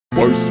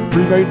worst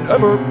pre-made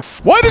ever.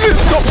 Why does it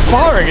stop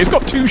firing? It's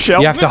got 2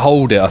 shells. You have to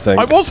hold it, I think.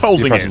 I was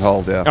holding it.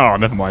 Hold, yeah. Oh,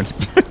 never mind.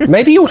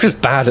 Maybe you're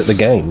just bad at the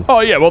game. Oh,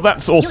 yeah, well,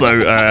 that's also...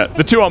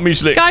 the 2 aren't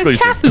mutually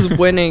exclusive. Guys, Kath is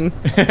winning.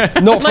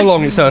 Not for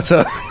long, it's her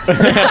turn.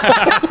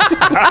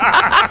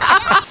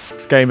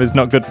 This game is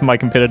not good for my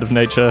competitive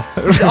nature.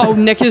 Oh,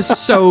 Nick is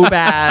so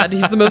bad.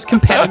 He's the most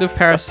competitive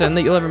person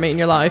that you'll ever meet in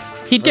your life.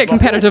 He'd get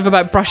competitive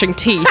about brushing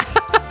teeth.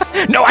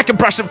 No, I can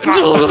brush them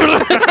fast.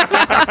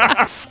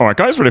 All right,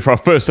 guys, ready for our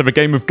first ever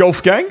game of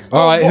Golf Gang?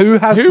 All right, who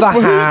has the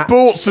hat? Who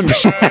bought some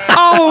shit?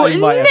 Oh,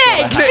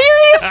 Nick,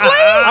 seriously?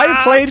 I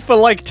played for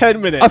like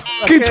 10 minutes. I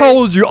fucking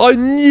told you, I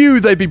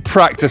knew they'd be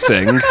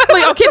practicing.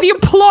 Like, okay, the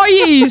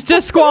employee's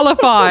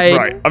disqualified.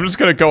 Right, I'm just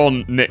going to go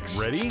on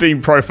Nick's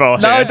Steam profile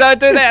here. No, don't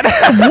do that.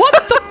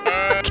 What the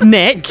f***,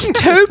 Nick?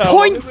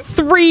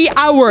 2.3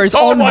 hours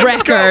on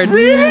record.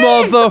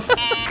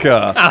 Motherfucker.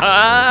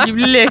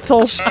 You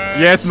little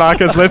Yes,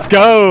 Marcus, let's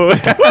go.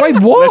 Wait,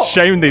 what? Let's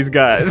shame these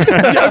guys.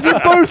 Have you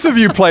both of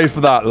you played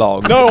for that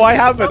long? No, I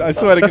haven't. I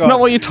swear to God. That's not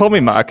what you told me,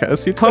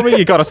 Marcus. You told me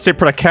you got a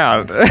separate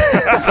account.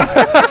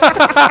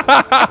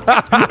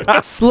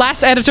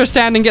 Last editor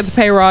standing gets a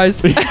pay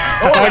rise.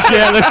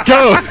 Yeah, let's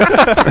go.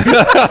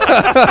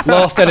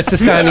 Last editor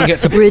standing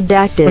gets a...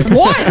 Redacted.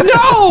 What?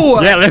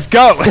 No! Yeah, let's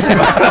go.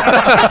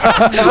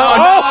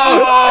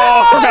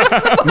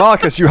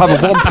 Marcus, you have a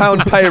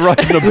 £1 pay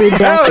rise and a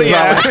Redacted.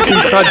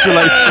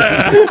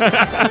 Congratulations.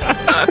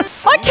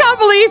 I can't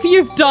believe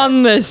you've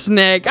done this,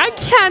 Nick. I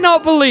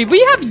cannot believe. We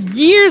have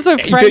years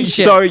of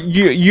friendship. So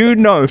you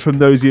know from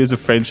those years of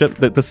friendship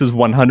that this is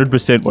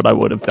 100% what I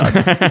would have done.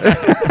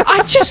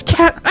 I just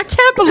can't. I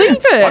can't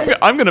believe it.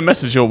 I'm going to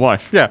message your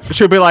wife. Yeah,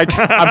 she'll be like,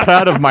 I'm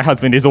proud of my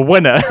husband. He's a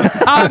winner. He's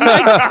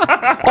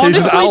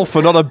Honestly, an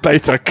alpha, not a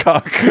beta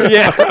cuck.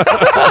 Yeah.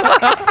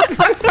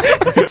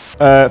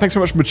 Thanks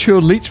very much,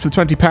 Mature Leech, for the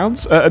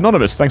 £20.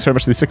 Anonymous, thanks very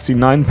much for the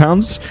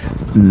 £69.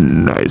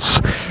 Nice.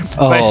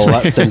 Oh,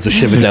 that sends a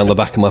shiver down the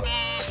back of my...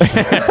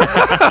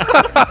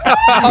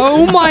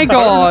 oh my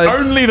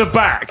God. Only the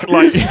back,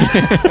 like...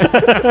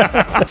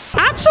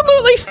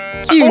 Absolutely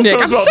you, Also,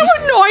 Nick. as I'm well, so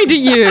annoyed at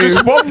you.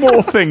 Just one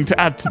more thing to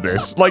add to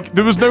this. Like,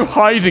 there was no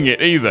hiding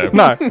it either.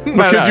 No.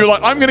 Because you're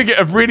like, I'm going to get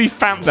a really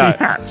fancy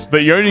hat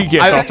that you only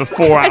get after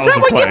 4 hours Is that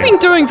of what playing. you've been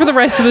doing for the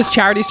rest of this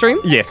charity stream?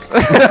 Yes.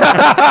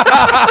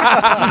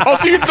 Oh,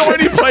 so you've not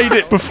only played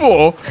it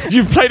before,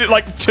 you've played it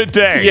like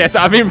today. Yes,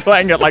 I've been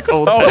playing it like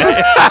all day.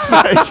 Nick!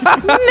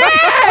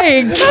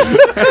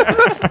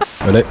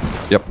 Ready?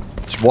 Yep.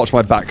 Just watch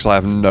my back because I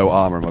have no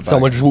armor in my back.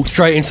 Someone just walked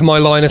straight into my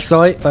line of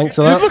sight. Thanks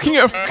for You're that. looking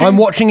at I'm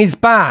watching his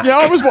back. Yeah,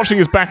 I was watching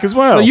his back as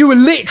well. You were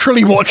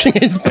literally watching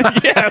his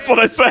back. Yeah, that's what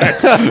I said.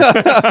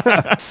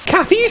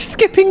 Kath, are you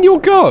skipping your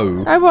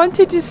go? I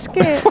wanted to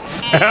skip.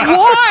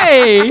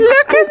 Why?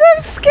 Look at them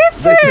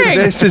skipping!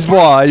 This is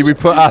why we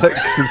put Alex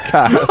with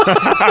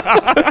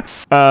Cat.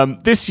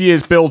 This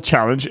year's build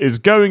challenge is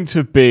going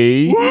to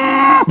be...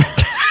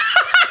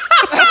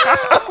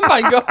 Oh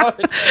my God.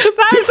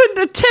 That is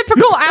a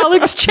typical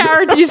Alex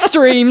charity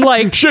stream.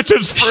 Like,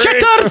 Shitters free!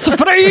 shitters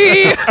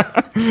free!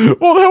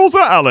 What the hell's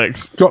that,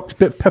 Alex? Dropped a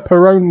bit of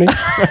pepperoni.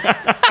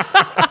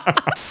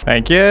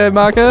 Thank you,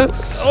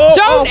 Marcus.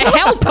 Don't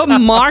help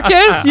him,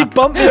 Marcus. You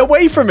bumped me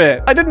away from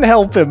it. I didn't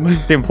help him.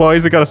 The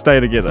employees have got to stay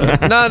together.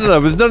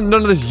 No. There's none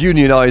of this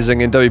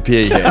unionising in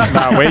WPE here.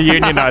 No, we're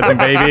unionising,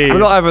 baby. We're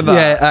not having that.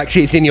 Yeah,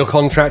 actually, it's in your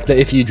contract that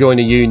if you join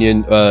a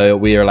union,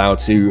 we are allowed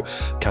to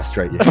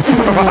castrate you.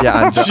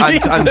 Yeah,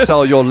 and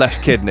sell your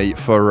left kidney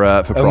for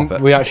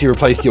profit. We actually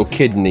replaced your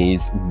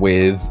kidneys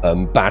with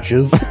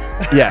badgers.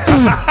 Yeah.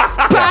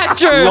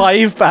 Badger.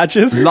 Live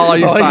badges.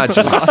 Live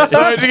badges.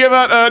 So to give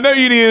out no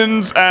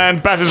unions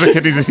and badges and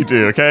kidneys if you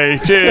do, okay?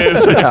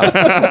 Cheers.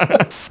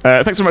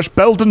 Thanks so much,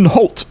 Belden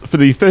Holt, for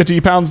the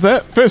 £30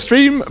 there. First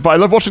stream, but I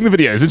love watching the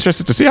videos.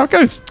 Interested to see how it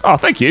goes. Oh,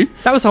 thank you.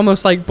 That was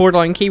almost like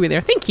borderline Kiwi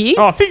there. Thank you.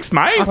 Oh, thanks,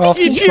 mate. Oh,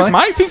 thanks, Cheers,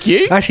 mate. mate. Thank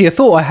you. Actually, a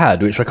thought I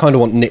had, which I kind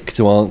of want Nick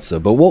to answer,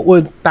 but what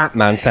would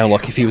Batman sound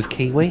like if he was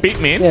Kiwi?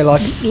 Beatman. Yeah,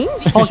 like...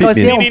 Hi, guys,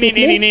 the old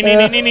Beatman.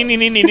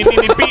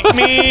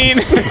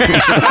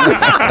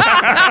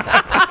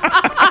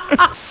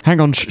 Hang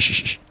on.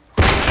 Shh.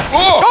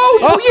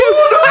 Oh,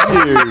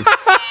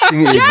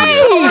 you.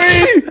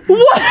 Jake!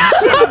 What?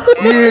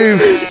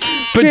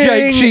 But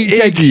Jake,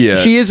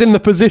 she is in the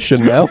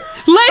position now.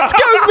 Let's go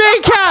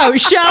make out,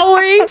 shall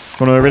we? Want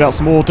to read out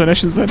some more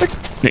donations there, Nick?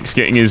 Nick's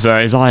getting his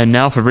iron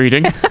now for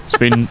reading. It's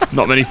been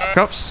not many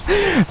fuck-ups.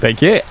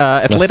 Thank you.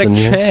 Athletic than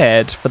you.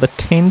 Chad for the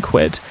 10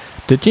 quid.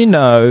 Did you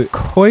know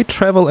koi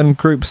travel in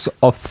groups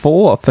of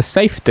 4 for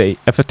safety?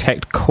 If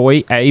attacked,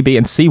 koi A, B,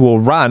 and C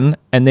will run,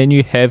 and then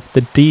you have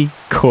the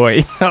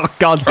decoy. Oh,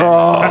 God.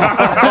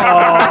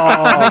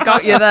 I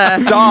got you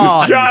there.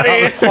 God.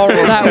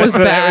 That was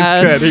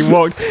bad. That was good. He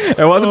walked.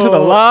 It wasn't to the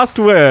last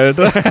word.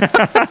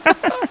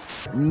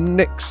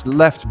 Nick's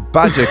left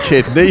badger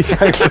kidney.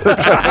 Thanks for the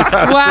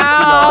 £20.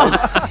 Wow.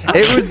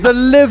 It was the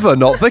liver,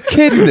 not the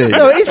kidney.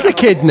 No, it is the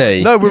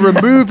kidney. No, we're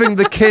removing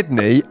the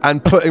kidney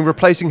and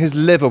replacing his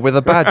liver with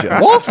a badger.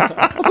 What? I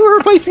thought we were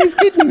replacing his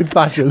kidney with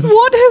badgers.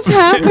 What has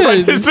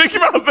happened? Just think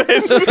about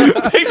this.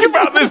 Think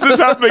about this that's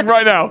happening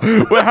right now.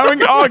 We're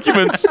having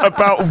arguments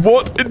about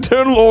what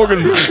internal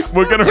organs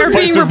we're going to They're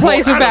being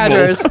replaced with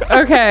badgers.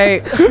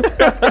 Okay.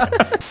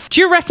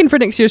 Do you reckon for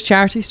next year's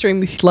charity stream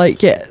we could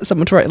get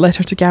someone to write a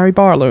letter to Gary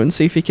Barlow and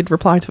see if he could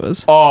reply to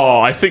us? Oh,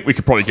 I think we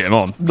could probably get him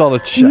on. Not a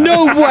chance.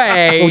 No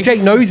way. Well,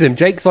 Jake knows him.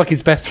 Jake's like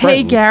his best friend.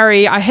 Hey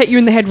Gary, I hit you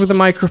in the head with a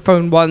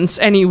microphone once.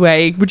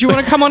 Anyway, would you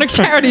want to come on a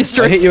charity I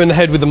stream? hit you in the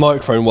head with a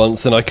microphone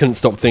once and I couldn't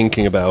stop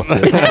thinking about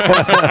it.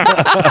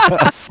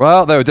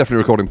 Well, they were definitely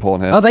recording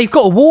porn here. Oh, they've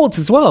got awards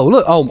as well.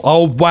 Look.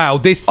 Oh wow.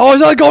 This. Oh,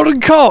 is that a golden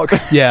cock?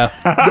 Yeah.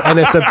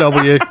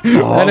 NSFW.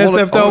 I'll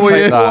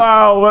take that.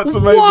 Wow, that's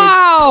amazing.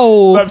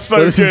 Wow. That's so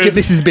Well,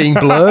 this is being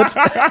blurred.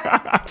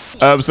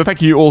 So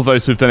thank you all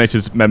those who've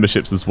donated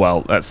memberships as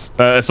well. That's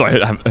sorry,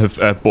 have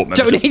bought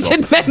memberships.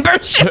 Donated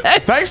membership.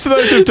 Thanks to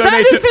those who've That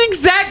donated. is the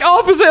exact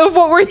opposite of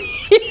what we're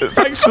here.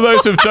 Thanks to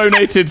those who've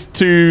donated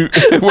to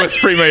worst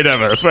pre-made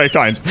ever. That's very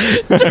kind.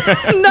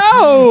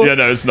 No. Yeah,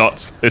 no, it's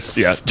not. It's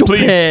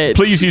Stupid.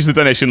 Please use the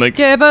donation link.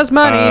 Give us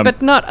money,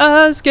 but not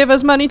us. Give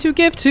us money to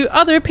give to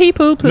other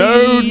people,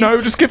 please.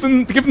 No, just give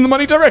them the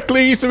money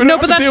directly, so we don't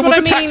have to deal with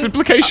the tax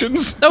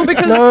implications. Oh,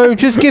 because No,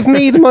 just give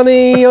me the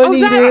money. I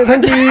need it.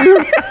 Thank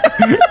you.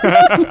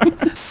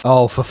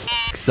 Oh, for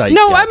fuck's sake.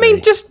 no, I Gabby.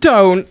 mean just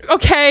don't.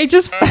 Okay,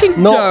 just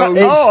fucking Not. don't.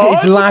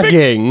 It's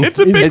lagging. It's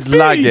a big It's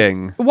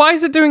lagging. Why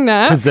is it doing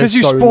that? Because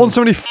you spawned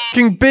so many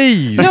fucking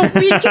bees. No,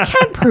 you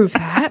can't prove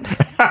that.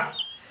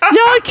 Yeah,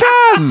 I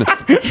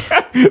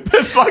can.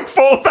 There's like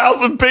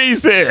 4,000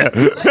 bees here.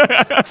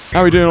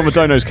 How are we doing on the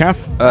donos,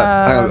 Kath? Hang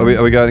on,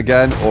 are we going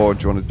again, or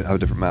do you want to have a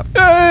different map?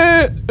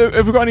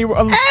 Have we got any?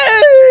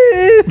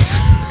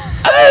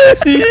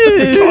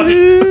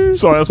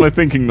 Sorry, that's my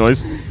thinking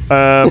noise.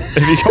 Have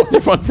you got any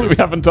ones that we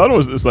haven't done, or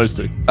is it just those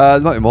two? There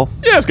might be more.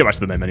 Yeah, let's go back to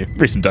the main menu.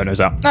 Read some donos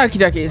out. Okie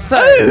dokie. So,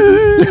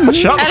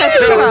 Shut up.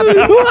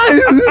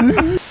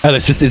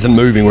 Ellis just isn't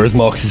moving, whereas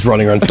Marcus is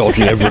running around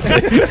dodging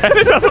everything.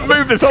 This hasn't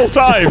moved this whole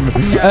time.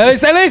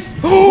 It's Ellis!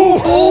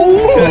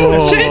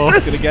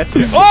 Jesus. Gonna get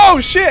you. Oh,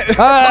 shit.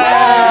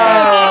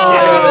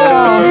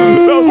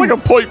 That was like a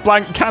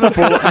point-blank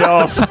cannonball at the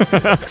arse.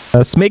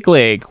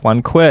 Smigleg,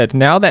 £1.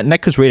 Now that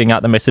Nick is reading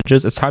out the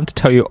messages, it's time to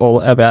tell you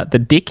all about the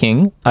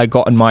decking I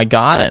got in my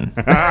garden.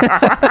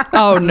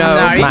 oh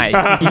no.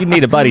 Mate, you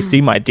need to bloody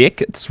see my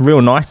deck. It's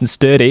real nice and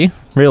sturdy,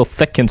 real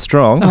thick and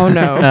strong. Oh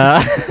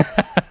no.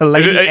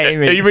 Lady Are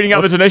Amy. you reading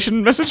out the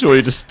donation message, or are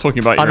you just talking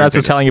about your Oh, no, I own was just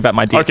business? telling you about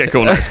my deck. Okay,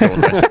 cool, nice.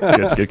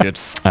 Good.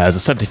 There's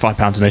a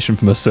 £75 donation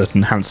from a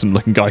certain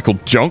handsome-looking guy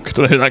called Jonk.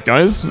 Don't know who that guy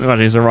is.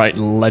 Imagine he's a right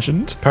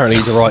legend. Apparently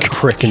he's a right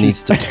prick and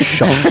needs to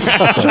shut.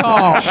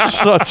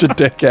 Such a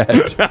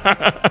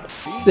dickhead.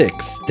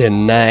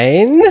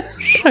 69.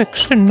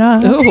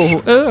 69.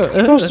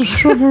 Oh, What's the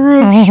summer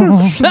of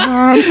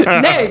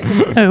 69?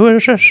 no. It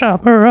was a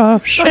summer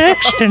of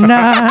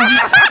 69.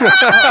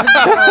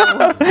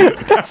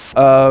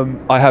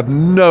 I have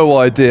no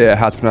idea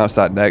how to pronounce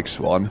that next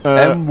one.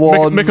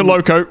 M1.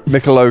 Micheloko.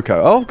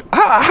 Micheloko. Oh,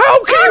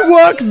 how can you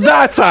work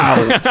that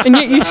out? And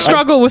yet you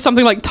struggle with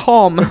something like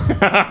Tom.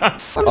 I'm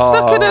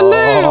stuck in a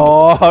loop.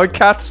 Oh,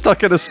 Kath's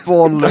stuck in a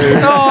spawn loop.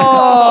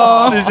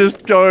 Oh. She's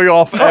just going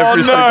off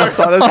every single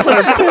time. That's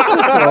so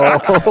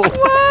pitiful.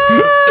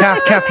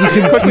 Kath,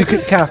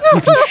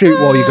 you can shoot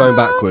while you're going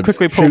backwards.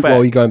 Quickly pull shoot back.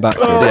 while you're going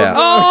backwards. Yeah.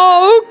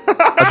 Oh.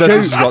 I don't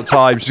think she's got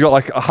time. She's got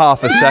like a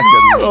half a second.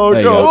 Oh,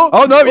 There you go.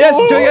 Oh, no, yes,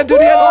 do it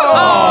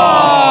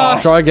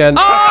again. Try again.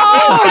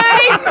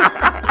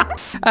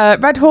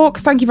 Red Hawk,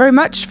 thank you very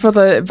much for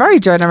the very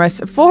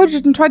generous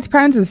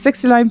 £420 and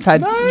 69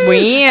 pence.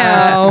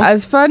 Wow.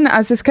 As fun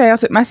as this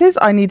chaotic mess is,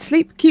 I need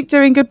sleep. Keep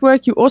doing good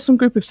work, you awesome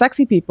group of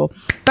sexy people.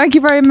 Thank you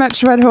very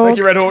much, Red Hawk. Thank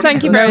you, Red Hawk.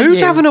 Thank you very much. Who's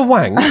having a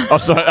wang? Oh,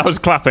 sorry, I was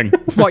clapping.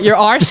 What, your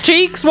arse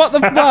cheeks? What the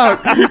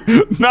fuck?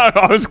 No,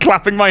 I was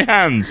clapping my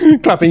hands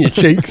Clapping your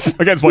cheeks.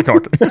 against my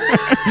cock.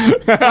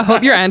 I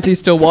hope your auntie's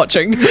still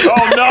watching.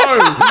 Oh,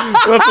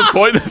 no. That's the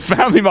point. The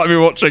family might be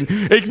watching.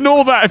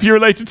 Ignore that if you're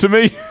related to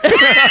me.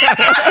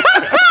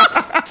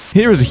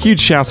 Here is a huge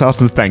shout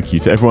out and thank you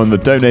to everyone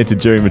that donated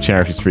during the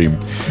charity stream.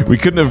 We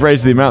couldn't have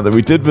raised the amount that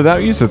we did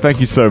without you, so thank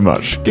you so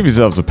much. Give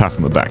yourselves a pat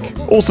on the back.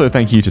 Also,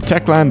 thank you to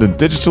Techland and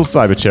Digital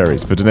Cyber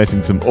Cherries for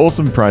donating some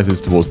awesome prizes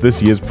towards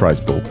this year's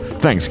prize pool.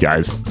 Thanks,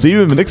 guys. See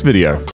you in the next video.